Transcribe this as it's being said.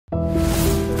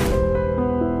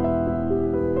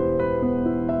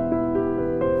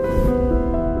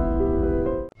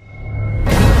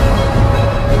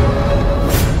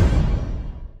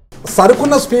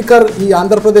సరుకున్న speaker ఈ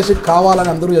ఆంధ్రప్రదేశ్కి కావాలని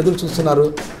అందరూ ఎదురు చూస్తున్నారు.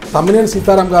 తమ్మినేని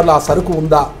సీతారాం గారు ఆ సరుకు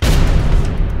ఉందా?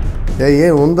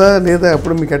 ఏం ఉందా లేదా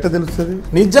అప్పుడు మీకు ఎట్ట తెలుస్తుంది?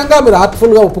 నిజంగా మీరు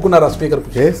హార్ట్ఫుల్గా ఒప్పుకున్నారు ఆ స్పీకర్?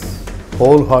 Yes,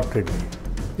 whole hearted.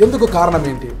 ఎందుకు, కారణం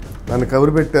ఏంటి? నన్ను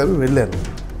కబురు పెట్టారు, వెళ్ళాను.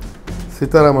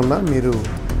 సీతారామన్న, మీరు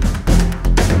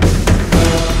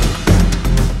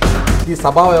ఈ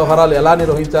సభా వ్యవహారాలు ఎలా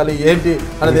నిర్వహించాలి ఏంటి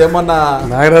అనేది ఏమన్నా?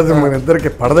 నాగరాజు మన ఇద్దరికి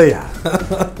పడదయ్యా.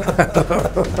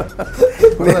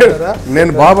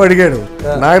 నేను బాబు అడిగాడు,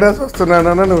 నాగరాజు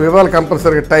వస్తున్నానన్నా, నువ్వు ఇవ్వాలి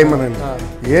కంపల్సరీగా టైం అని.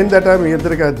 ఏందట మీ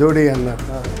ఇద్దరికి ఆ జోడీ అన్నా.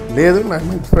 లేదు, నాకు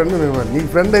మంచి ఫ్రెండ్, నీ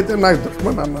ఫ్రెండ్ అయితే నాకు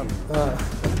దుష్మన్ అన్నాను.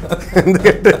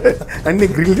 ఎందుకంటే అన్ని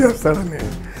గ్రిల్ చేస్తాడని.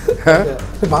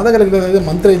 బాధ కలిగలేదు.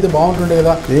 మంత్రి అయితే బాగుంటుండే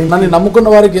కదా, నన్ను నమ్ముకున్న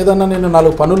వారికి ఏదన్నా నేను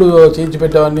 4 పనులు చేయించి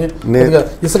పెట్టేవాడిని,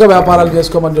 ఇసుక వ్యాపారాలు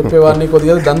చేసుకోమని చెప్పేవాడిని,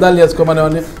 కొద్దిగా దందాలు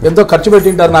చేసుకోమనేవాడిని, ఎంతో ఖర్చు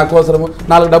పెట్టింటారు నా కోసము,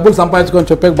 4 డబ్బులు సంపాదించుకొని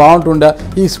చెప్పే బాగుంటుండే.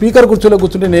 ఈ స్పీకర్ కుర్చీలో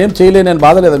కూర్చుంటే నేను చేయలేను, నేను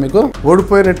బాధ లేదా మీకు?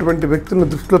 ఓడిపోయినటువంటి వ్యక్తులను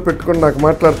దృష్టిలో పెట్టుకుని నాకు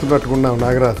మాట్లాడుతున్నట్టుకున్నావు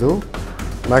నాగరాజు.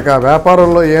 నాకు ఆ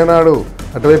వ్యాపారంలో ఏనాడు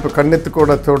అటువైపు కన్నెత్తి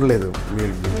కూడా చూడలేదు.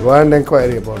 మీరు డిమాండ్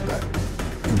ఎంక్వైరీ అబౌట్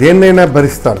దేన్నైనా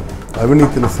భరిస్తాను,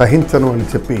 అవినీతిని సహించను అని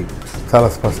చెప్పి చాలా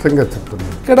స్పష్టంగా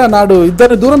చెప్తున్నాను. ఇక్కడ నాడు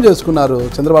ఇద్దరిని దూరం చేసుకున్నారు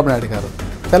చంద్రబాబు నాయుడు గారు.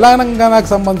 తెలంగాణకు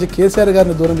సంబంధించి కేసీఆర్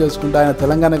గారిని దూరం చేసుకుంటే ఆయన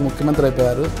తెలంగాణకు ముఖ్యమంత్రి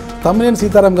అయిపోయారు. తమ్మినేని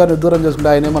సీతారాం గారిని దూరం చేసుకుంటే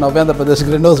ఆయన ఏమో ఆంధ్రప్రదేశ్కి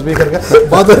 2వ స్పీకర్గా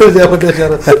బాధ్యతలు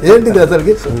చేపట్టేశారు. ఏంటిది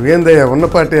అసలుకి? ఏందయ్యా,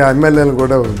 ఉన్నపాటి ఎమ్మెల్యేలను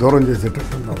కూడా దూరం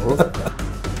చేసేటట్టున్నావు.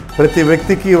 ప్రతి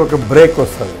వ్యక్తికి ఒక బ్రేక్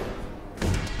వస్తుంది,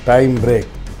 టైం బ్రేక్.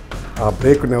 ఆ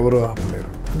బ్రేక్ని ఎవరు ఆపలేరు.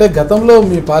 అంటే గతంలో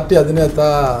మీ పార్టీ అధినేత,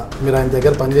 మీరు ఆయన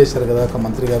దగ్గర పనిచేశారు కదా, ఒక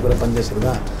మంత్రిగా కూడా పనిచేశారు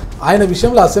కదా, ఆయన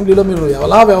విషయంలో అసెంబ్లీలో మీరు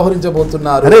ఎలా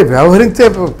వ్యవహరించబోతున్నారు? అరే, వ్యవహరించే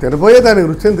తినబోయే దానికి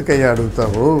రుచి ఎందుకయ్యా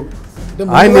అడుగుతావు?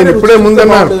 ఆయన నేను ఇప్పుడే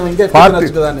ముందన్నాను,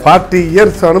 40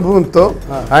 years అనుభవంతో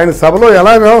ఆయన సభలో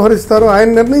ఎలా వ్యవహరిస్తారో ఆయన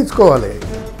నిర్ణయించుకోవాలి.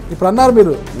 ఇప్పుడు అన్నారు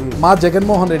మీరు మా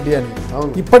జగన్మోహన్ రెడ్డి అని.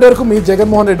 ఇప్పటి వరకు మీ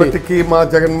జగన్మోహన్ రెడ్డి మా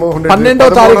జగన్మోహన్ 12వ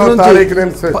తారీఖు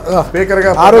నుంచి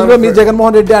ఆ రోజులో మీ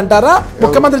జగన్మోహన్ రెడ్డి అంటారా,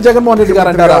 ముఖ్యమంత్రి జగన్మోహన్ రెడ్డి గారు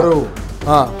అంటారా?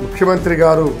 ముఖ్యమంత్రి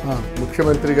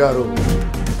గారు.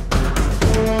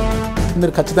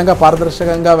 మీరు ఖచ్చితంగా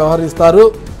పారదర్శకంగా వ్యవహరిస్తారు,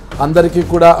 అందరికీ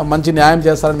కూడా మంచి న్యాయం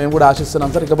చేస్తారని మేము కూడా ఆశిస్తున్నాం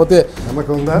సార్. ఇకపోతే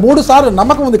 3 సార్లు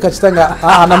నమ్మకం ఉంది, ఖచ్చితంగా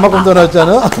ఆ నమ్మకంతోనే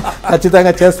వచ్చాను.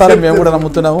 ఖచ్చితంగా చేస్తారని మేము కూడా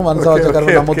నమ్ముతున్నాము,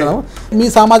 మనసావచకరంగా నమ్ముతున్నాము. మీ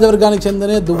సమాజ వర్గానికి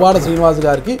చెందిన దువ్వాడ శ్రీనివాస్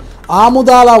గారికి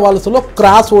ఆముదాల వలసలో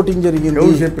క్రాస్ ఓటింగ్ జరిగింది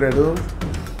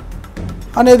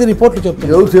అనేది రిపోర్ట్లు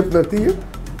చెప్తున్నాయి.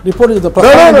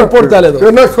 రిపోర్ట్ కాలేదు,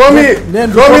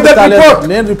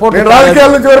 నేను report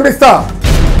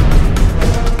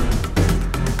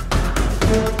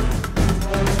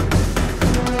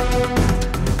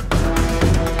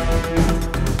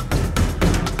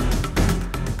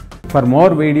For more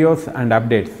videos and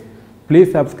updates, please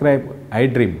subscribe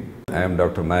iDream. I am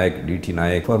Dr. Nayak, DT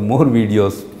Nayak. For more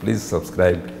videos, please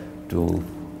subscribe to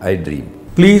iDream.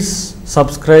 Please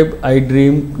subscribe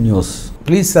iDream News.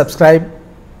 Please subscribe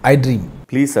iDream.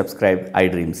 Please subscribe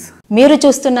iDreams. మీరు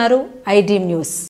చూస్తున్నారు iDream News.